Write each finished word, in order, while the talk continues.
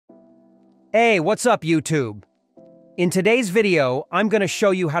Hey, what's up, YouTube? In today's video, I'm going to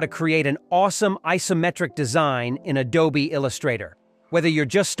show you how to create an awesome isometric design in Adobe Illustrator. Whether you're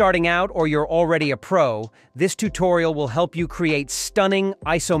just starting out or you're already a pro, this tutorial will help you create stunning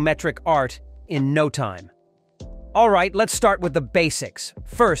isometric art in no time. Alright, let's start with the basics.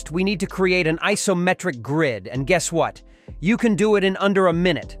 First, we need to create an isometric grid, and guess what? You can do it in under a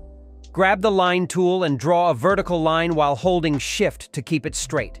minute. Grab the line tool and draw a vertical line while holding Shift to keep it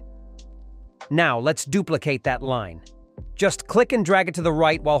straight. Now, let's duplicate that line. Just click and drag it to the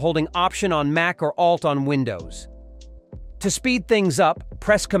right while holding Option on Mac or Alt on Windows. To speed things up,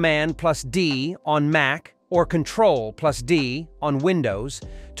 press Command plus D on Mac or Control plus D on Windows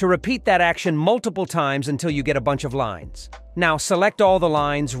to repeat that action multiple times until you get a bunch of lines. Now, select all the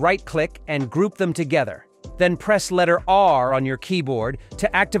lines, right-click, and group them together. Then press letter R on your keyboard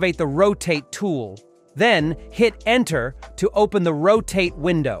to activate the Rotate tool. Then, hit Enter to open the Rotate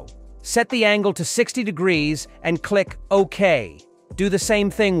window. Set the angle to 60 degrees and click OK. Do the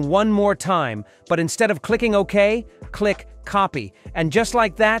same thing one more time, but instead of clicking OK, click Copy. And just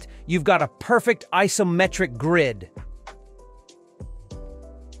like that, you've got a perfect isometric grid.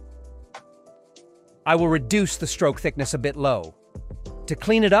 I will reduce the stroke thickness a bit low. To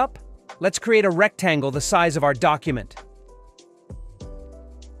clean it up, let's create a rectangle the size of our document.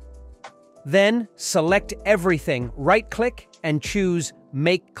 Then, select everything, right-click, and choose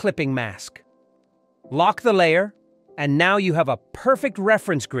Make Clipping Mask. Lock the layer, and now you have a perfect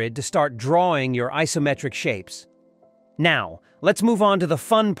reference grid to start drawing your isometric shapes. Now, let's move on to the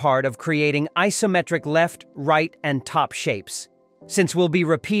fun part of creating isometric left, right, and top shapes. Since we'll be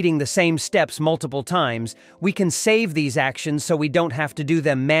repeating the same steps multiple times, we can save these actions so we don't have to do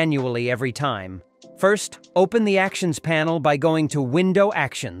them manually every time. First, open the Actions panel by going to Window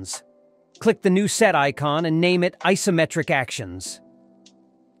Actions. Click the new set icon and name it Isometric Actions.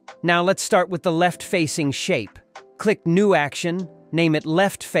 Now let's start with the left-facing shape. Click New Action, name it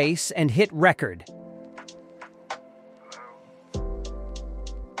Left Face, and hit Record.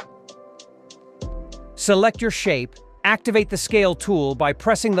 Select your shape, activate the Scale tool by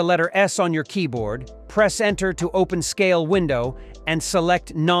pressing the letter S on your keyboard, press Enter to open Scale window, and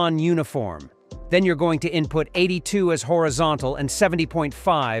select Non-Uniform. Then you're going to input 82 as horizontal and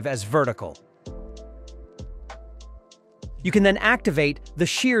 70.5 as vertical. You can then activate the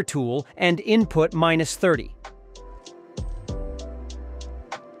Shear tool and input -30.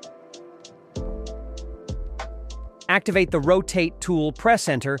 Activate the Rotate tool, press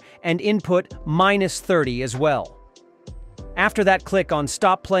Enter, and input -30 as well. After that, click on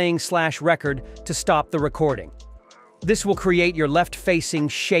Stop Playing/Record to stop the recording. This will create your left-facing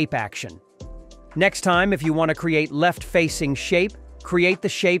shape action. Next time, if you want to create left-facing shape, create the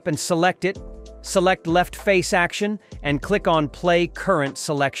shape and select it, select Left Face Action, and click on Play Current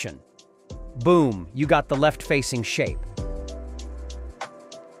Selection. Boom, you got the left-facing shape.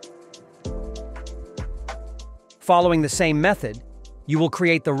 Following the same method, you will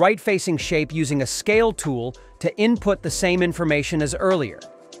create the right-facing shape using a Scale tool to input the same information as earlier.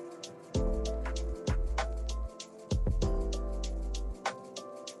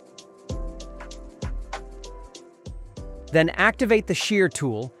 Then activate the Shear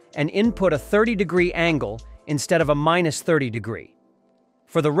tool and input a 30-degree angle instead of a -30 degree.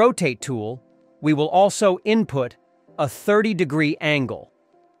 For the Rotate tool, we will also input a 30-degree angle.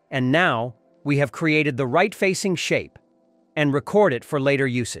 And now, we have created the right-facing shape and record it for later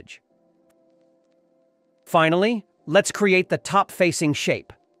usage. Finally, let's create the top-facing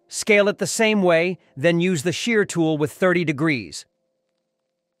shape. Scale it the same way, then use the Shear tool with 30 degrees.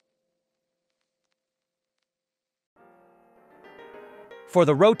 For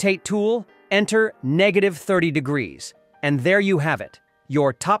the Rotate tool, enter -30 degrees. And there you have it.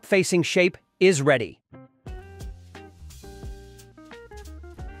 Your top-facing shape is ready.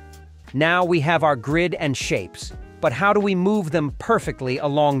 Now we have our grid and shapes. But how do we move them perfectly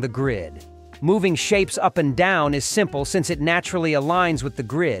along the grid? Moving shapes up and down is simple since it naturally aligns with the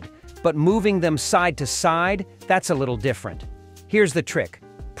grid. But moving them side to side, that's a little different. Here's the trick.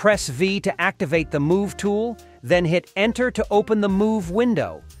 Press V to activate the Move tool, then hit Enter to open the Move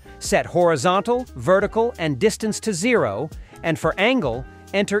window. Set horizontal, vertical, and distance to 0, and for angle,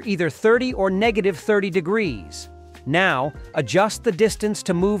 enter either 30 or -30 degrees. Now, adjust the distance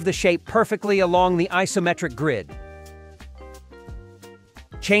to move the shape perfectly along the isometric grid.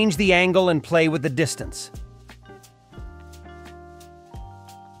 Change the angle and play with the distance.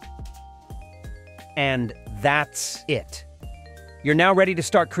 And that's it. You're now ready to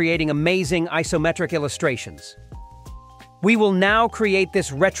start creating amazing isometric illustrations. We will now create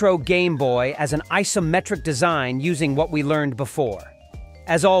this retro Game Boy as an isometric design using what we learned before.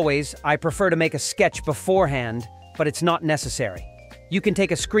 As always, I prefer to make a sketch beforehand, but it's not necessary. You can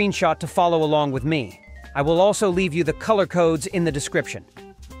take a screenshot to follow along with me. I will also leave you the color codes in the description.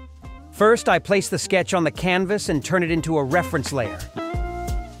 First, I place the sketch on the canvas and turn it into a reference layer.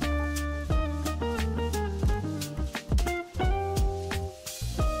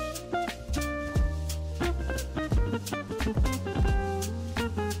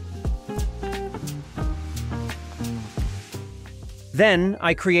 Then,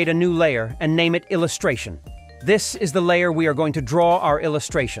 I create a new layer and name it Illustration. This is the layer we are going to draw our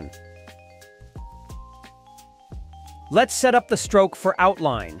illustration. Let's set up the stroke for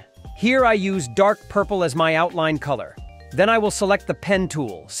outline. Here I use dark purple as my outline color. Then I will select the pen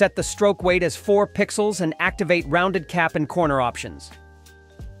tool, set the stroke weight as 4 pixels and activate rounded cap and corner options.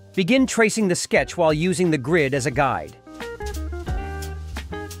 Begin tracing the sketch while using the grid as a guide.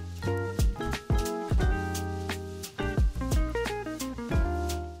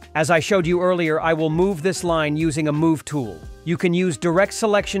 As I showed you earlier, I will move this line using a Move tool. You can use Direct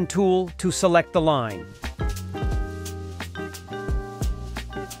Selection tool to select the line.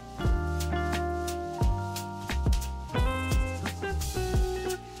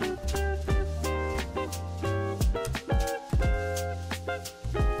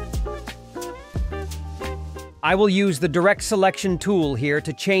 I will use the Direct Selection tool here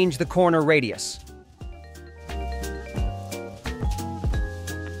to change the corner radius.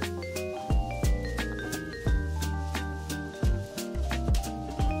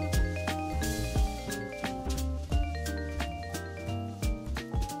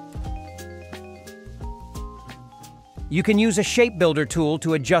 You can use a Shape Builder tool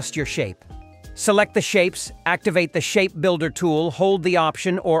to adjust your shape. Select the shapes, activate the Shape Builder tool, hold the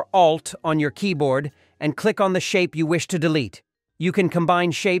Option or Alt on your keyboard, and click on the shape you wish to delete. You can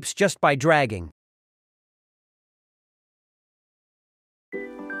combine shapes just by dragging.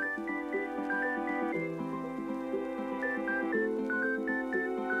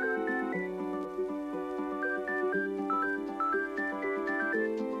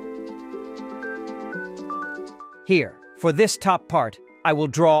 Here, for this top part, I will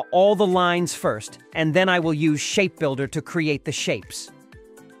draw all the lines first, and then I will use Shape Builder to create the shapes.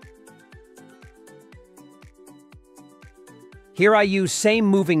 Here I use same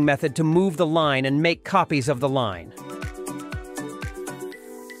moving method to move the line and make copies of the line.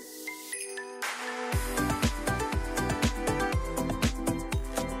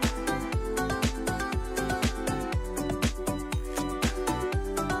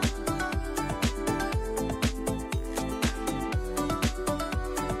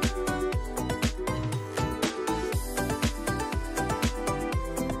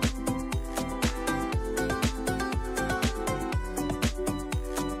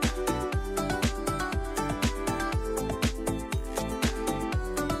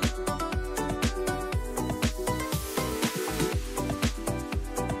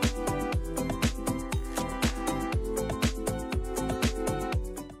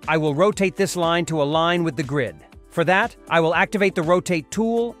 I will rotate this line to align with the grid. For that, I will activate the Rotate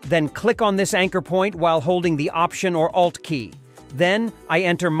tool, then click on this anchor point while holding the Option or Alt key. Then, I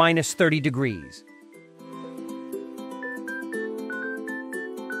enter -30 degrees.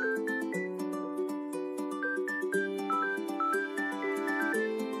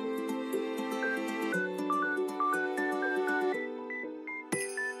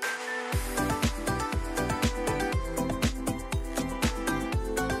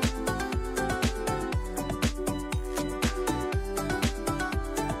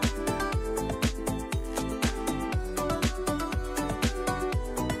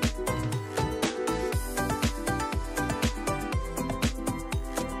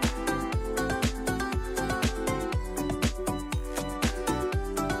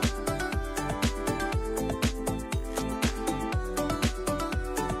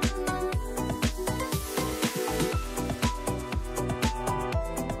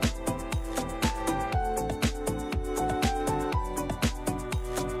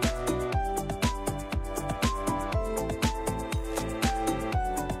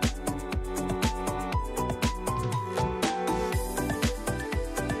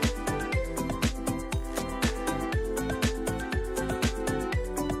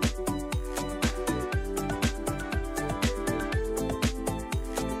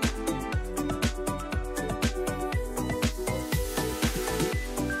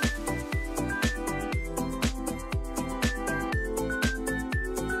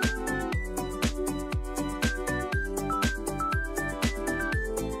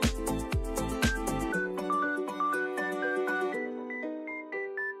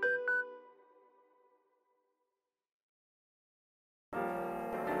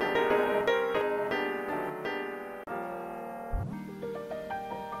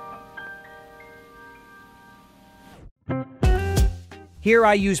 Here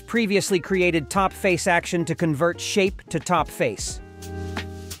I use previously created top face action to convert shape to top face.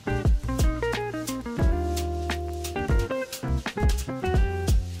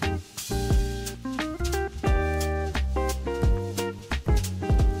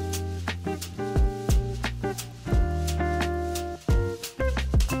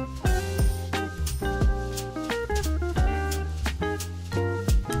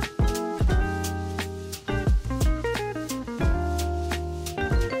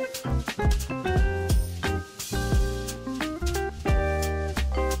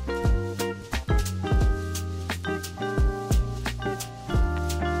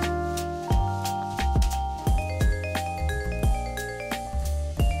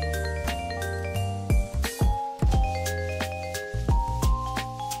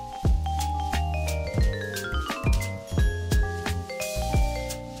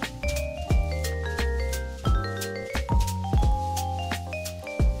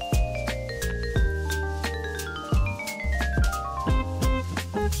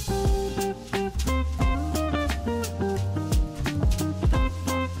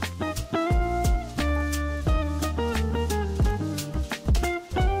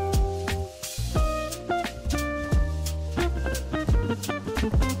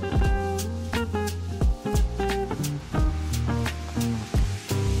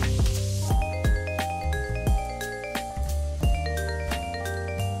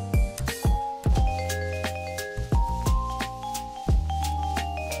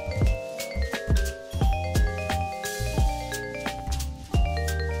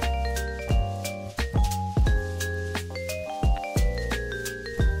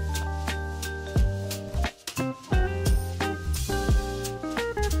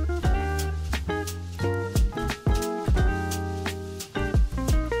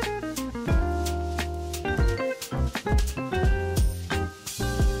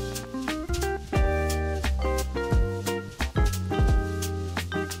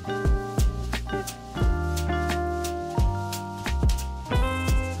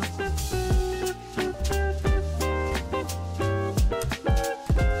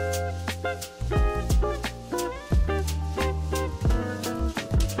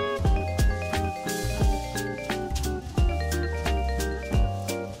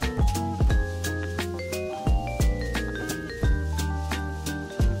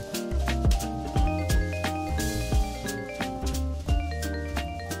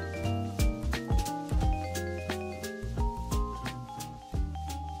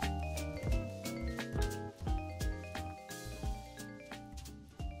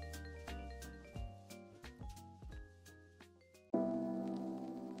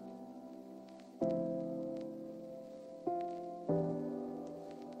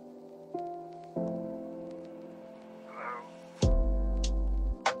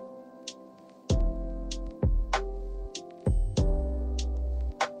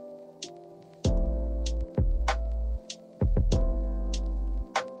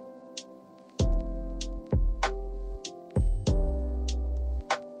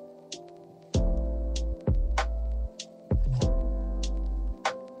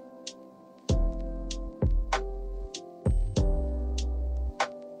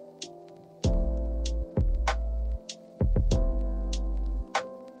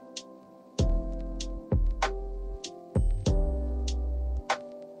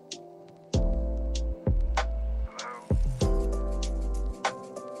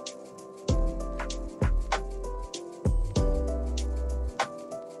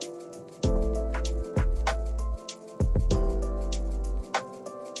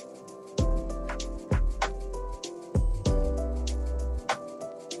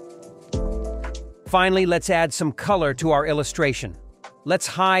 Finally, let's add some color to our illustration. Let's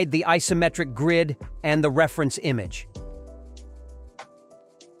hide the isometric grid and the reference image.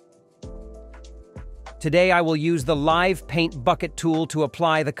 Today I will use the Live Paint Bucket tool to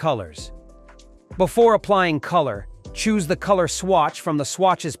apply the colors. Before applying color, choose the color swatch from the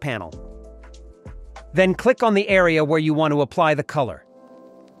swatches panel. Then click on the area where you want to apply the color.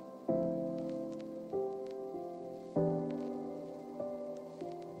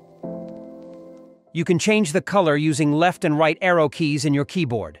 You can change the color using left and right arrow keys in your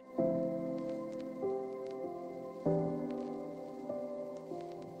keyboard.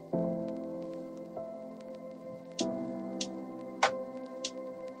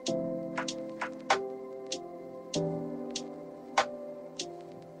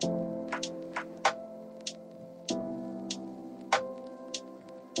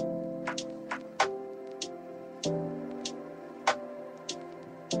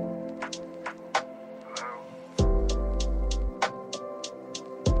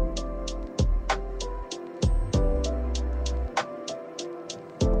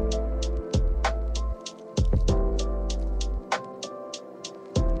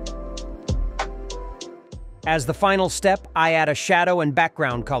 As the final step, I add a shadow and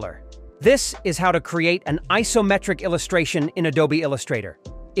background color. This is how to create an isometric illustration in Adobe Illustrator.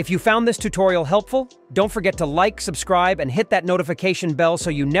 If you found this tutorial helpful, don't forget to like, subscribe, and hit that notification bell so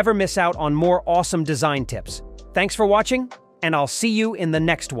you never miss out on more awesome design tips. Thanks for watching, and I'll see you in the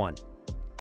next one.